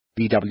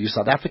VW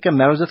South Africa.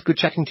 Meredith, good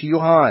chatting to you.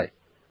 Hi.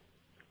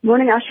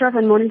 Morning, Ashraf,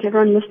 and morning to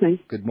everyone listening.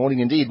 Good morning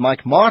indeed.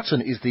 Mike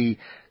Martin is the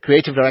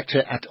Creative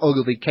Director at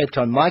Ogilvy, Cape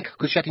Town. Mike,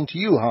 good chatting to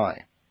you.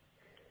 Hi.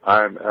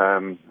 Hi,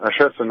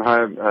 Ashraf, and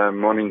hi,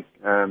 morning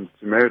to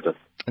Meredith.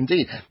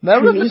 Indeed.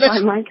 Meredith, Hi,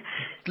 Mike.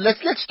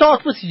 Let's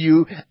start with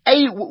you.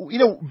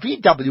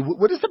 VW,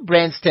 what does the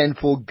brand stand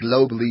for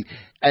globally,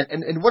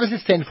 and what does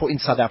it stand for in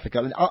South Africa?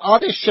 I mean, are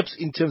there shifts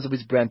in terms of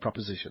its brand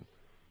proposition?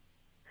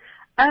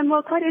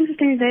 Well, quite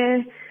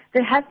interesting.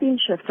 There have been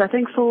shifts. I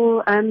think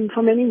for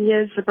many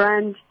years the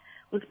brand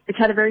it's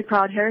had a very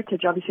proud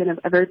heritage, obviously, and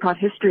a very proud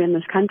history in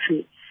this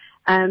country.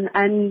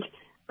 And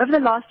over the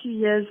last few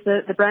years,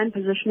 the brand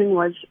positioning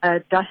was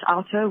Das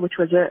Auto, which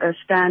was a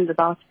stand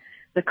about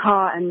the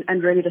car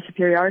and really the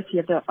superiority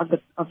of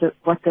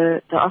what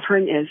the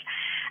offering is.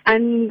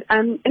 And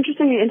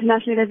interestingly,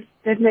 internationally,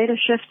 they've made a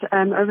shift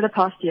over the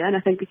past year, and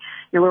I think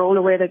we're all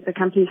aware that the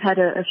company's had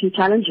a few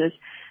challenges.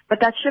 But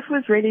that shift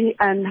was really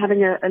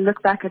having a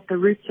look back at the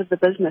roots of the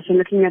business and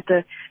looking at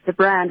the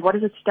brand. What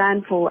does it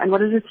stand for, and what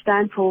does it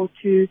stand for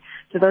to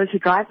those who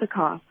drive the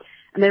car?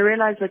 And they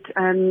realized that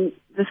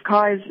this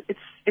car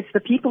it's the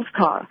people's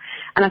car,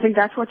 and I think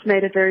that's what's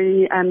made it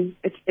very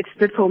it's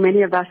good for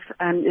many of us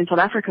in South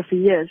Africa for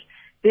years,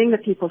 being the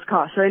people's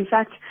car. So in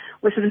fact,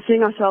 we're sort of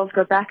seeing ourselves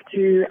go back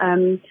to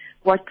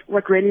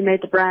what really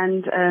made the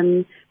brand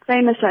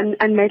famous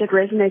and made it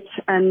resonate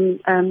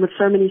with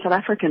so many South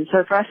Africans.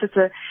 So for us,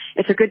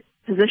 it's a good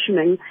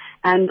positioning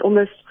and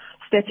almost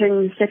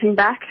stepping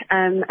back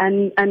and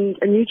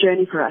a new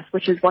journey for us,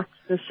 which is what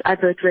this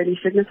advert really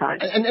signifies.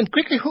 And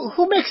quickly,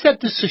 who makes that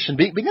decision?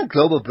 Being a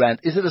global brand,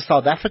 is it a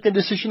South African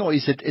decision or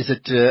is it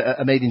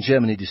a made in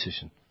Germany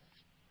decision?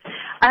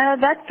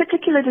 That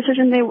particular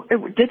decision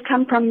it did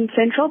come from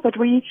Central, but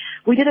we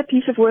did a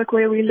piece of work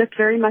where we looked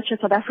very much at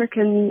South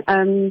African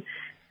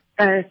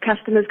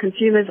customers,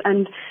 consumers,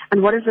 and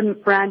what does the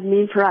brand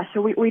mean for us.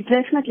 So we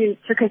definitely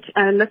took it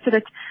and looked at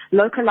it,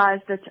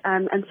 localized it,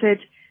 and said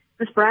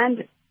this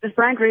brand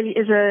really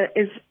is a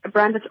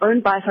brand that's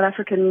owned by South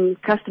African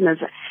customers.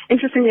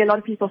 Interestingly, a lot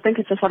of people think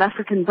it's a South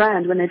African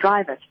brand when they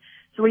drive it.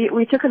 So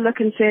we took a look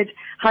and said,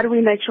 how do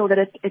we make sure that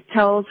it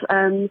tells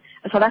a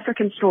South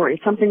African story,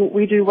 something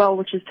we do well,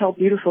 which is tell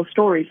beautiful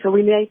stories. So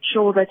we made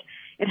sure that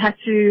it had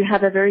to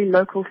have a very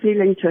local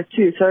feeling to it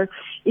too. So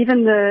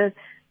even the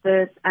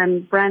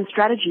brand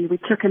strategy, we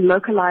took and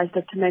localized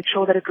it to make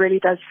sure that it really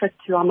does fit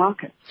to our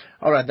market.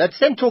 All right, let's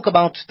then talk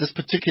about this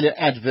particular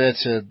advert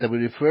that we're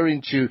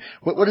referring to.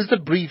 What is the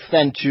brief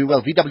then to,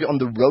 VW On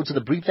the Road, so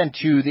the brief then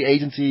to the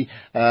agency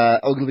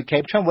Ogilvy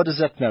Cape Town? What is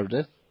that,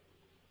 Meredith?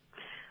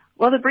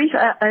 Well, the brief,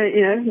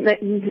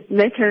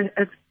 make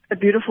a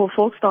beautiful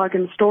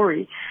Volkswagen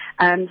story.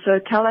 So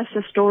tell us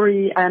a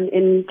story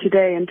in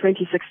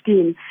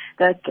 2016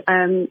 that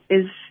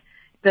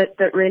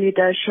that really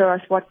does show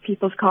us what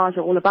people's cars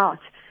are all about.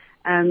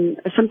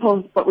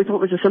 What we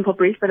thought was a simple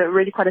brief, but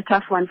really quite a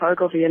tough one for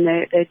Ogilvy, and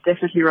they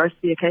definitely rose to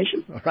the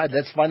occasion. All right,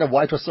 let's find out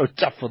why it was so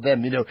tough for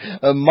them.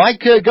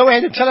 Mike, go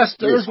ahead and tell us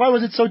why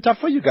was it so tough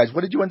for you guys?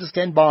 What did you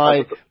understand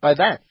by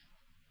that?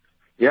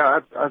 Yeah,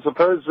 I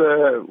suppose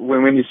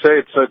when you say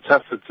it's so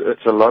tough,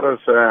 it's a lot of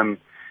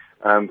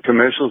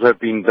commercials have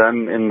been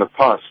done in the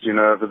past.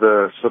 Over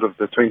the sort of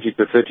the 20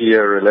 to 30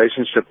 year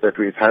relationship that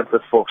we've had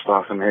with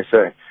Volkswagen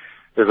SA.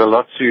 There's a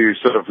lot to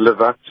sort of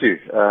live up to.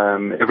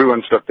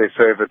 Everyone's got their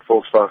favorite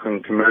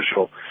Volkswagen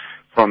commercial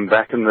from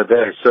back in the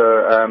day.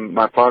 So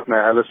my partner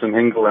Alison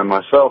Hingle and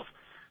myself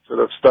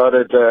sort of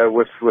started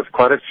with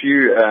quite a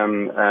few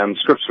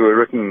scripts were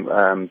written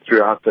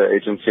throughout the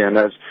agency, and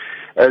as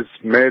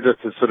Meredith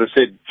has sort of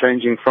said,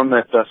 changing from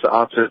that Das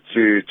Auto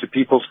to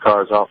people's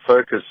cars, our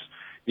focus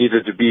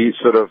needed to be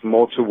sort of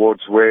more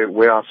towards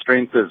where our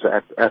strength is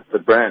at the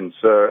brand.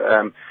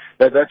 So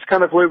that's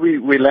kind of where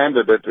we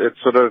landed. It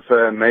sort of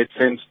made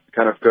sense to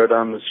kind of go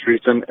down the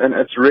street, and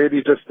it's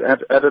really just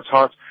at its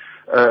heart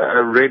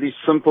a really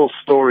simple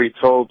story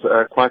told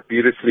quite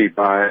beautifully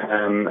by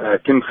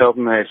Kim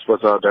Geldenhuys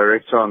was our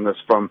director on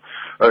this from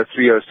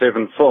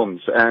 0307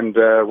 Films, and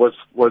was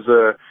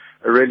a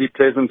really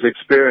pleasant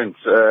experience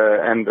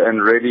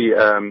and really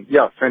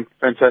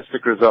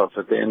fantastic results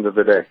at the end of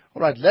the day.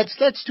 All right,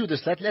 let's do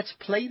this. Let's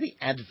play the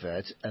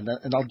advert, and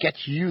I'll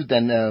get you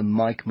then,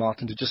 Mike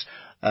Martin, to just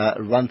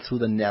run through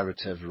the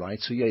narrative,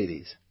 right? So here it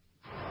is.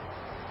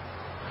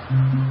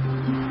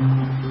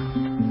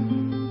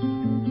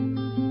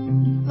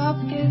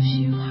 Love gives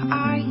you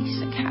eyes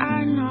that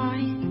cannot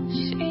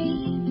see,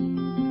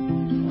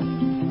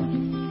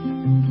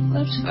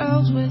 lips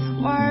filled with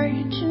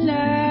words you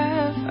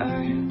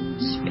never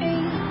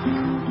speak,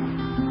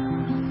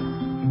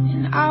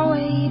 and I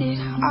waited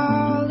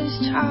all this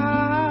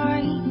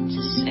time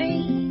to see.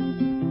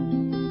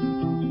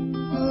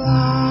 Well,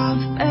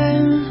 I've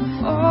been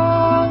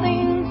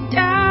falling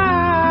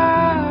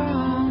down,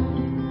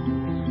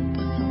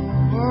 but the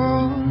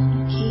world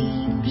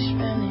keeps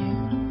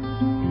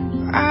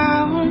spinning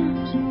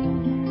round.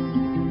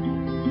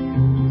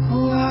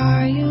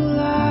 Why are you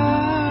laughing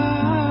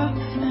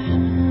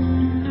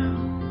now?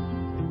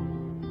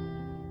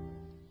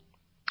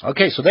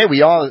 Okay, so there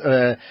we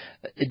are.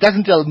 It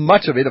doesn't tell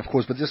much of it, of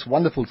course, but this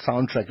wonderful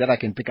soundtrack that I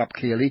can pick up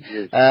clearly.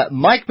 Yes.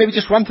 Mike, maybe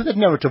just run through that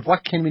narrative.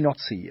 What can we not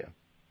see here?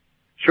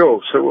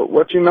 Sure. So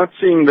what you're not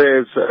seeing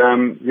there is,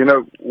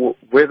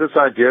 where this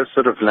idea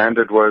sort of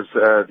landed was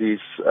these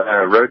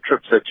road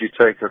trips that you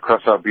take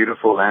across our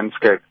beautiful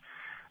landscape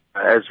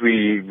as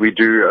we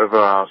do over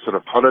our sort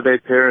of holiday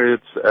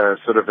periods,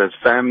 sort of as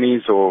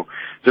families or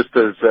just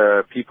as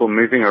people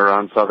moving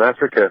around South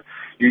Africa.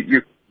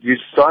 You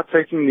start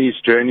taking these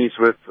journeys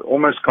with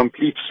almost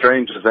complete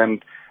strangers,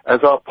 and as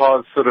our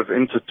paths sort of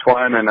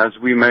intertwine and as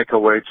we make our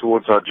way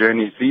towards our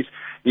journeys,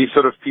 these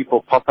sort of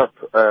people pop up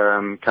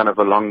kind of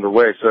along the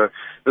way. So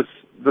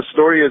the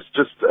story is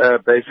just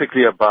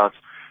basically about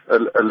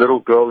a little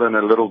girl and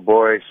a little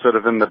boy sort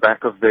of in the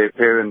back of their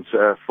parents'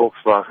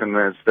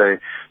 Volkswagen as they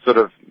sort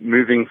of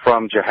moving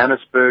from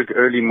Johannesburg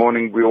early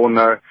morning. We all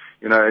know,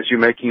 as you're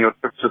making your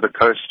trip to the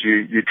coast,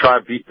 you try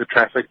to beat the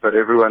traffic, but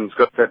everyone's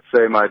got that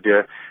same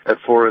idea at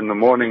 4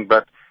 a.m.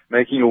 But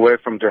making your way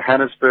from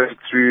Johannesburg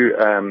through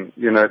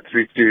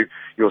to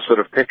your sort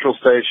of petrol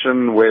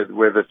station where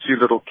the two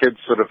little kids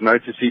sort of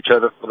notice each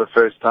other for the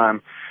first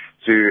time,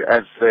 to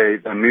as they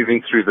are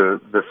moving through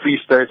the Free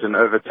State and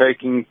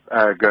overtaking,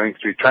 going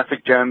through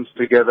traffic jams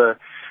together,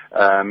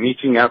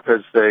 meeting up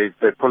as they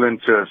pull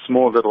into a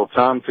small little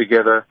town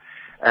together.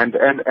 And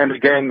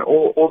again,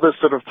 all this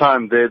sort of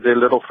time, their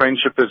little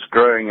friendship is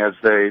growing as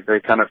they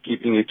kind of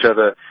keeping each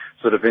other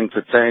sort of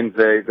entertained.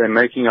 They're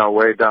making our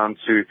way down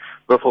to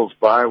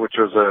Buffelsbaai, which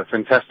was a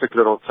fantastic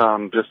little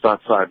town just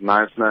outside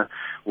Knysna,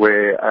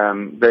 where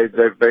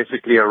they've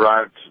basically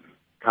arrived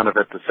kind of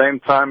at the same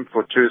time,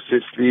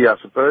 fortuitously, I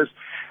suppose.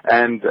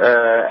 And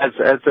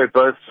as they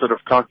both sort of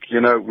talk,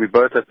 we're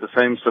both at the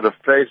same sort of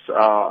place,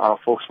 our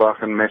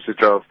Volkswagen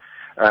message of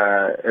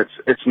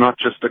it's not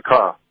just a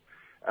car.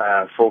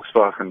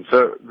 Volkswagen.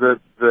 So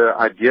the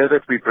idea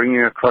that we're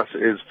bringing across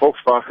is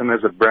Volkswagen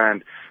as a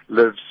brand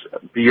lives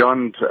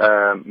beyond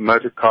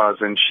motor cars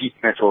and sheet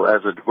metal,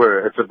 as it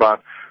were. It's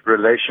about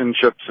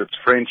relationships, it's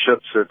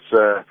friendships,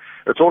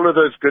 it's all of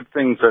those good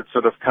things that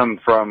sort of come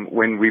from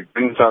when we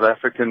bring South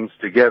Africans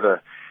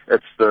together.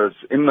 It's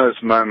in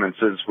those moments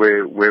is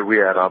where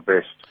we're at our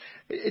best.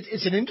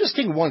 It's an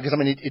interesting one because, I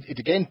mean, it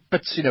again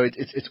puts,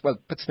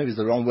 puts maybe is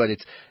the wrong word.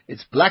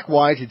 It's black,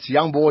 white, it's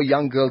young boy,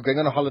 young girl going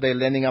on a holiday,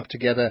 landing up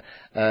together,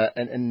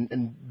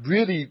 and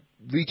really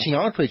reaching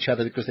out for each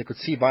other because they could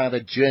see via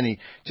that journey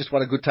just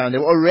what a good time they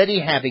were already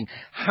having.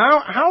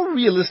 How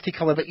realistic,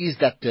 however, is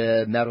that,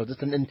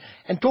 Meredith? And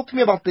talk to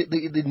me about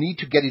the need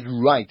to get it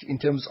right in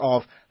terms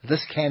of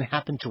this can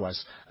happen to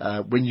us,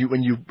 when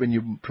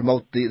you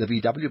promote the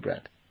VW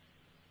brand.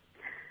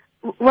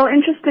 Well,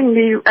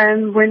 interestingly,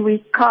 when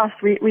we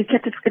cast, we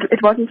kept it.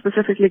 It wasn't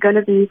specifically going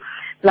to be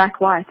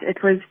black-white.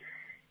 It was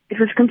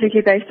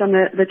completely based on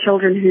the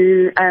children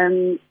who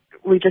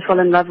we just fell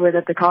in love with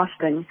at the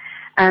casting,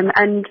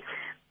 and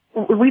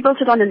we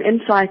built it on an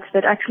insight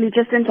that actually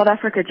just in South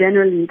Africa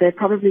generally there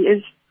probably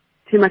is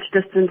too much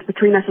distance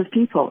between us as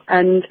people,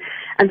 and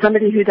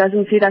somebody who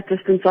doesn't see that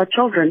distance are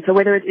children. So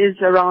whether it is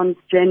around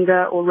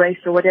gender or race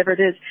or whatever it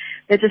is,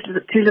 they're just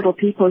two little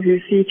people who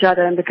see each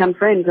other and become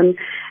friends. And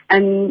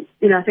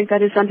I think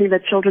that is something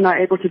that children are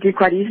able to do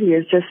quite easily,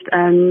 is just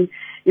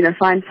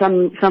find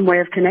some way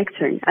of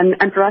connecting.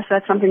 And for us,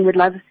 that's something we'd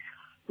love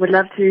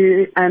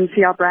to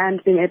see our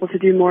brand being able to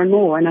do more and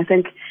more. And I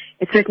think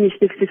it certainly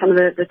speaks to some of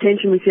the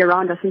tension we see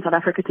around us in South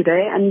Africa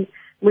today. And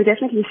we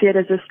definitely see it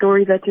as a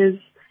story that is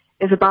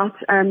about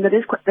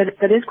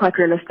that is quite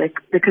realistic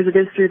because it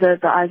is through the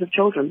eyes of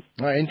children.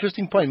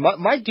 Interesting point,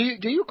 Mike. Do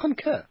you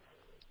concur?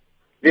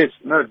 Yes,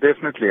 no,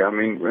 definitely. I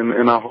mean,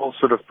 in our whole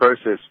sort of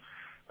process,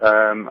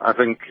 I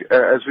think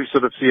as we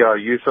sort of see our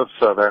youth of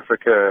South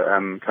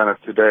Africa kind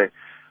of today,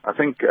 I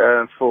think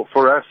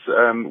for us,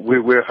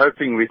 we're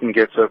hoping we can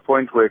get to a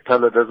point where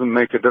color doesn't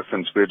make a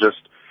difference. We're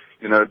just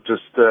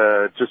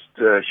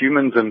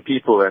humans and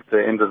people at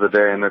the end of the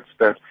day, and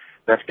it's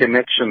that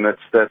connection.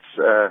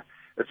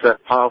 It's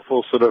that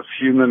powerful sort of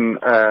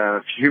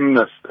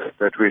humanness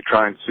that we're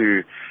trying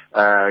to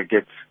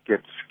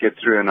get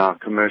through in our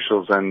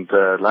commercials. And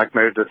like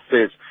Meredith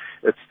says,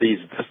 it's these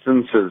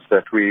distances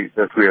that we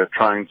are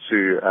trying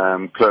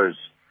to close.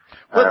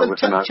 Well,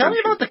 tell me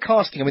about the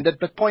casting. I mean,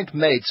 that point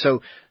made.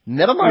 So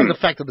never mind the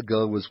fact that the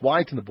girl was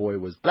white and the boy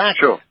was black,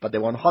 sure, but they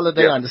were on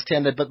holiday. Yeah. I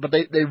understand that, but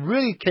they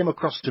really came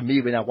across to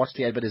me when I watched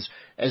the advert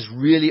as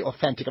really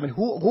authentic. I mean,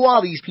 who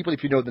are these people,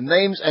 if you know the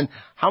names, and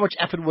how much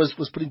effort was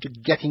put into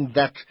getting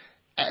that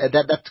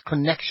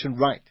connection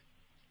right?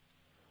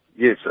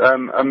 Yes, I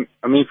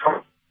mean,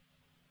 from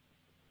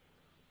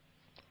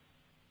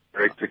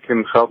Director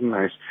Kim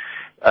Geldenhuys.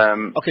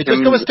 Okay,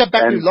 just go a step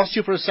back. We lost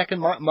you for a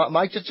second,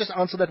 Mike. Just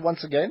answer that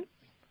once again.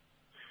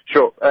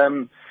 Sure.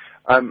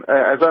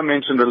 As I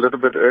mentioned a little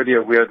bit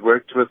earlier, we had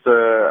worked with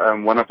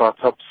one of our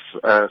top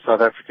South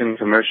African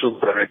commercial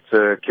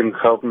director, Kim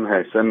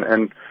Geldenhuys,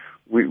 and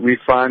we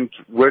find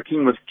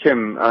working with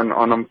Kim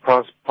on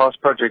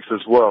past projects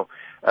as well.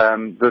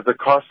 The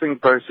casting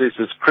process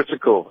is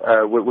critical.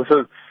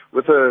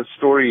 with a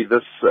story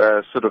this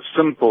sort of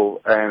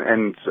simple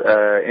and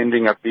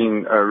ending up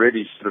being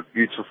really sort of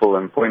beautiful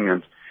and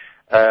poignant,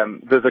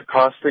 the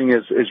casting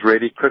is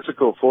really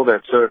critical for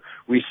that. So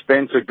we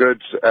spent a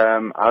good,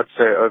 I'd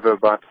say, over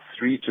about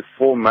 3 to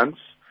 4 months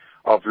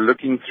of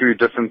looking through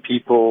different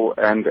people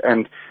and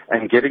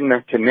getting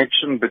that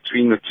connection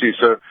between the two.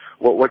 So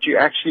what you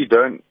actually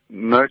don't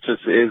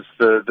notice is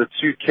the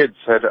two kids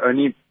had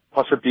only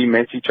possibly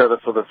met each other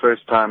for the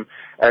first time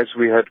as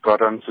we had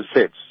got onto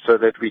set, so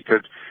that we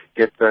could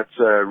get that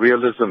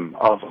realism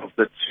of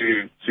the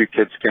two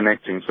kids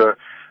connecting. So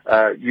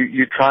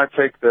you try to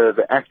take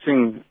the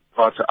acting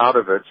part out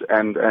of it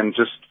and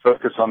just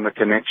focus on the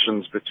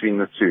connections between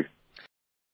the two.